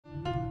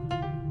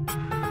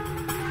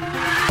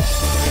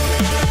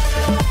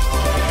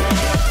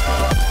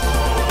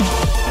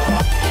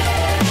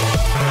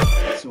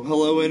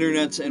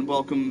internets, and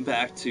welcome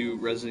back to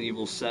Resident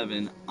Evil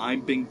 7.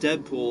 I'm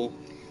Binkdeadpool.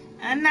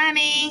 And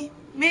Nani.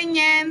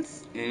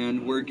 Minions.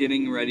 And we're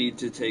getting ready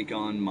to take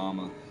on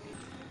Mama.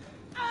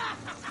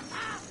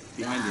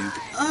 Behind you.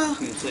 I was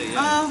gonna say,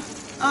 yeah.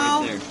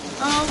 Right there.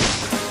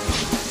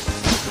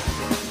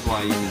 That's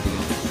why you need to go in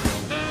the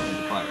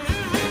fire.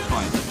 Okay, it's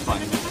fine. It's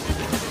fine.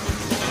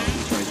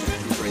 He's right there.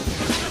 He's right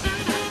there.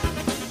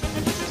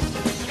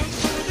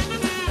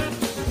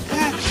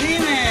 God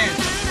damn it.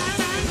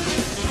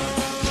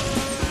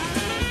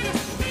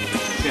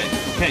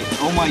 Okay.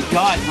 Oh my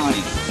god,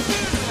 honey.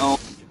 Oh.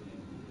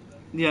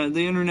 Yeah,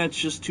 the internet's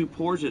just too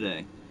poor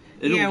today.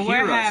 It'll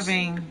hear us.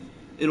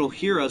 It'll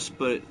hear us,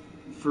 but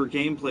for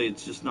gameplay,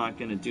 it's just not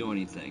going to do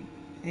anything.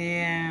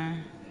 Yeah.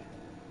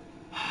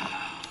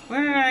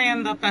 Where did I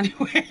end up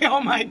anyway?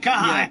 Oh my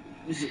god.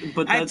 Yeah,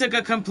 but I took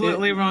a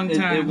completely wrong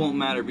turn. It won't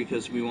matter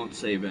because we won't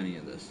save any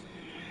of this.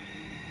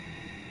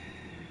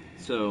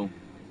 So,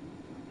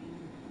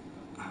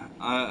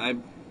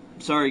 I'm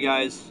sorry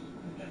guys,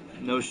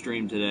 no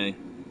stream today.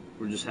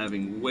 We're just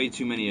having way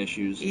too many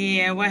issues.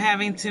 Yeah, we're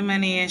having too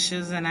many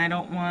issues, and I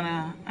don't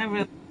wanna. I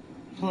really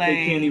play.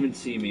 They can't even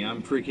see me.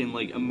 I'm freaking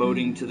like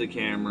emoting to the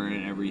camera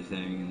and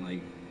everything, and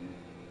like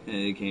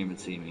they can't even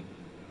see me.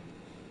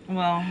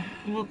 Well,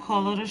 we'll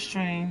call it a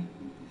stream.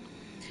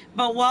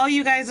 But while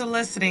you guys are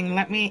listening,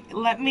 let me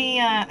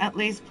at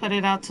least put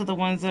it out to the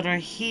ones that are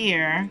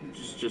here.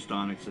 Just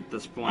Onyx at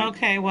this point.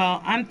 Okay,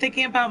 well, I'm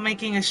thinking about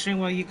making a stream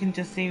where you can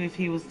just see if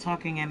he was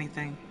talking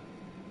anything.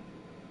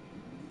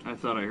 I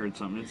thought I heard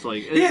something. It's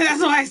like... yeah,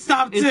 that's why I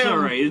stopped, too. It's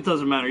alright. It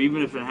doesn't matter.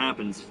 Even if it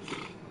happens,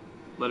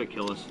 let it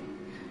kill us.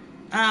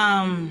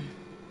 Trying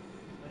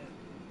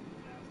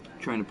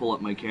to pull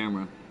up my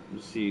camera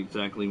to see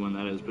exactly when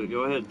that is. But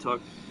go ahead.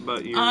 Talk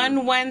about your...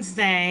 On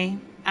Wednesday,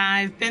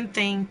 I've been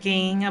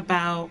thinking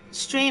about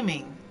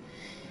streaming.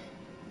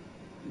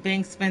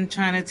 Bink's been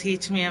trying to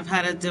teach me of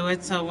how to do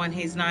it, so when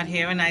he's not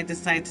here and I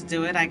decide to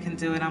do it, I can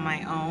do it on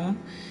my own.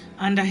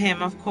 Under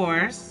him, of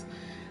course.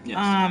 Yes.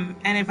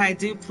 And if I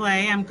do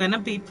play, I'm going to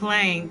be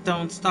playing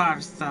Don't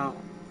Starve, so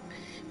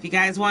if you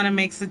guys want to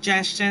make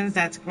suggestions,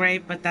 that's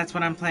great, but that's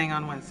what I'm playing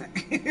on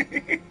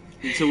Wednesday.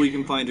 Until we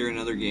can find her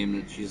another game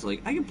that she's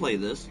like, I can play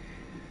this.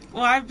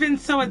 Well, I've been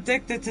so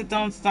addicted to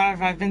Don't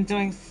Starve. I've been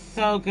doing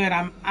so good.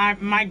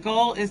 My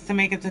goal is to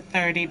make it to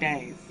 30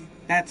 days.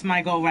 That's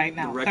my goal right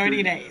now,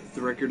 30 days. The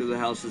record of the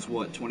house is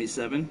what,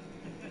 27?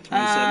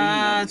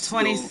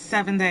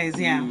 27 days,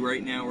 yeah. You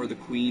right now are the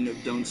queen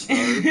of Don't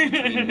Starve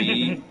between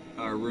me,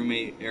 our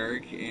roommate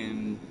Eric,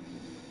 and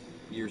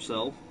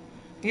yourself.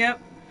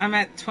 Yep, I'm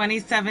at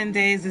 27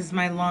 days is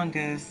my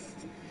longest.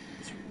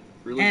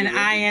 Really and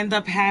I end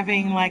up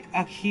having like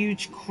a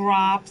huge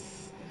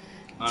crops.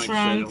 Onyx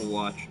said he'll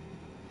watch.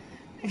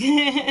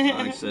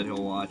 Onyx said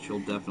he'll watch. He'll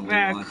definitely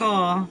watch. Very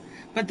cool.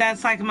 But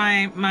that's like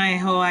my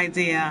whole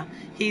idea.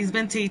 He's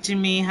been teaching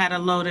me how to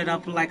load it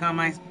up like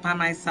by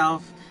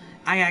myself.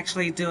 I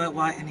actually do it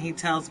and he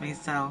tells me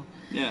so.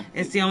 Yeah.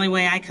 It's the only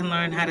way I can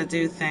learn how to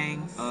do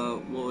things.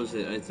 What was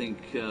it? I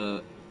think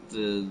the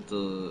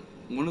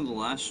one of the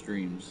last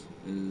streams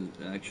is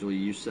actually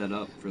you set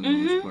up for the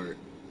most part.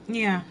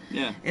 Yeah.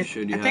 Yeah. I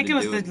think it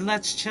was the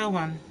Let's Chill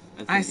one.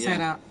 I set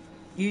up.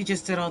 You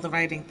just did all the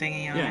writing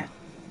thingy on it.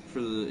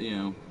 For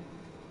the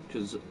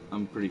because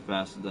I'm pretty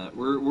fast at that.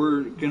 We're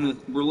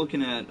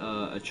looking at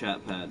a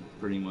chat pad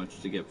pretty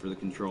much to get for the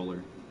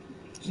controller.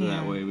 So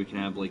that way we can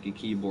have like a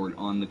keyboard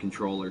on the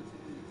controller.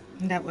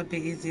 That would be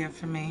easier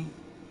for me,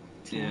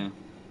 too. Yeah.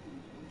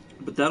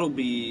 But that'll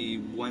be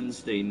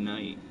Wednesday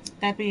night.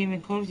 That'd be even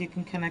cool if you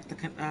can connect the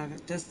keypad.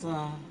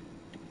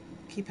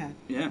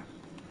 Yeah.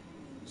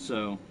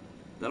 So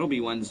that'll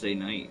be Wednesday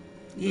night.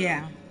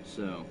 Yeah.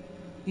 So.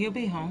 You'll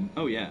be home.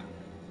 Oh yeah.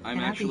 I'm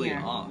actually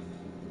off.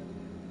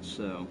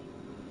 So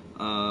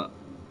I'll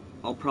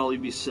probably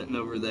be sitting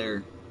over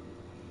there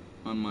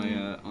on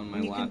my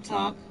laptop. You can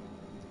talk.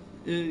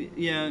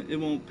 Yeah, it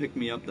won't pick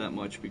me up that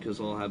much because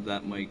I'll have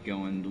that mic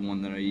going, the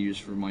one that I use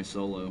for my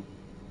solo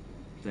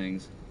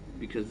things,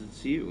 because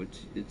it's you.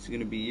 It's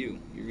gonna be you.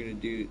 You're gonna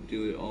do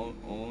it all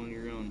on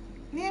your own.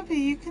 Yeah, but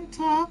you can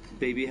talk.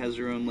 Baby has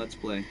her own Let's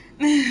Play.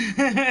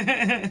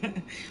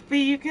 But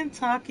you can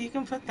talk. You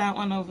can put that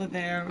one over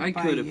there. I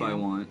could if I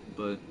want,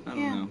 but I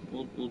don't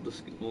know.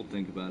 We'll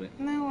think about it.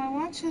 No, I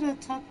want you to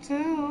talk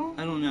too.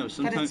 I don't know.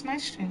 Sometimes, but it's my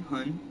stream.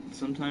 Hun,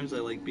 sometimes I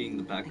like being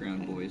the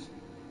background voice.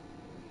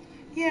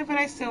 Yeah, but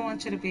I still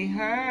want you to be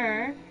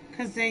heard,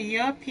 because they're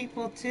your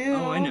people, too.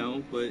 Oh, I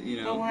know, but,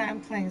 But what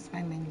I'm playing is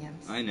my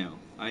minions. I know.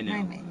 My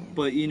minions.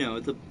 But,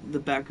 the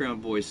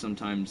background voice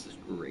sometimes is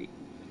great.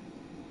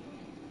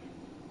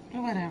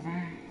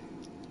 Whatever.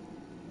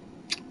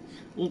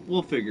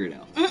 We'll figure it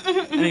out.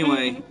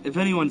 Anyway, if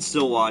anyone's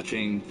still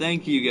watching,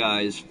 thank you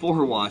guys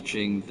for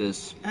watching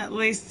this. At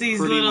least these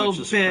little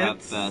bits. Crap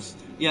fest.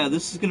 Yeah,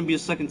 this is going to be a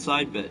second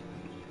side bit.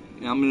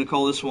 I'm going to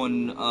call this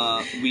one,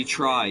 We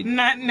Tried.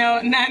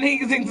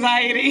 Nani's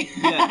anxiety.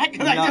 Yeah.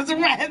 Because I just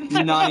read.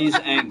 Nani's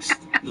angst.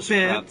 This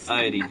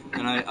crap-iety.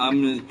 And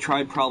I'm going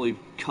to probably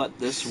cut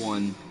this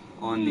one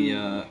on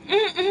the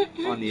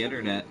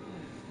internet.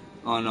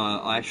 on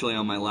actually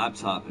on my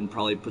laptop and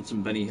probably put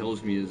some Benny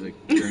Hill's music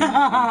during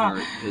that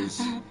part because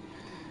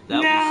that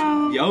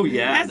was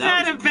yeah, that's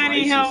that not was a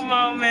Benny priceless. Hill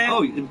moment.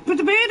 Oh, put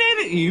the band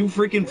in it. You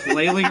freaking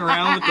flailing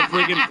around with the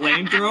freaking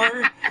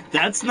flamethrower.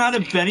 That's not a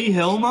Benny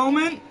Hill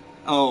moment.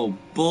 Oh,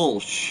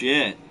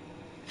 bullshit.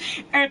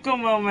 Urkel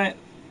moment.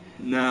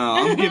 No,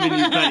 I'm giving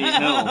you Benny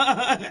Hill.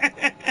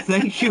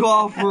 Thank you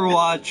all for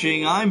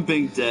watching. I'm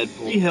Binkdeadpool.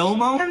 Benny Hill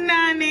moment? I'm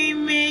Nani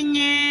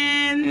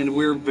Minion. And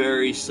we're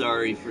very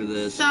sorry for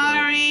this.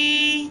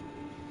 Sorry.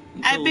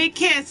 A big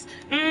kiss.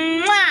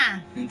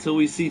 Mwah! Until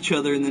we see each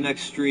other in the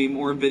next stream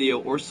or video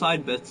or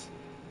side bits.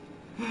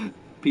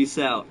 Peace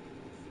out.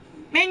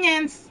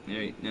 Minions.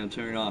 Alright, now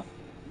turn it off.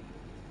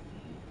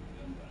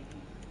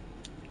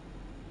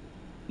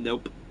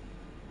 Nope.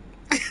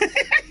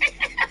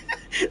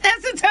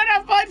 That's a turn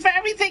off point for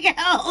everything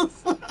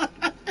else.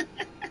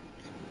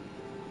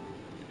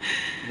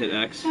 Hit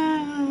X.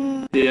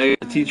 Yeah, I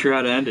gotta teach her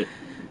how to end it.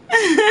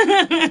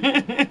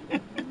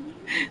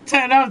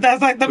 Turn off.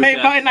 That's like the Push main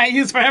X. button I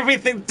use for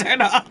everything.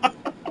 Turn off.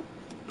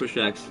 Push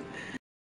X.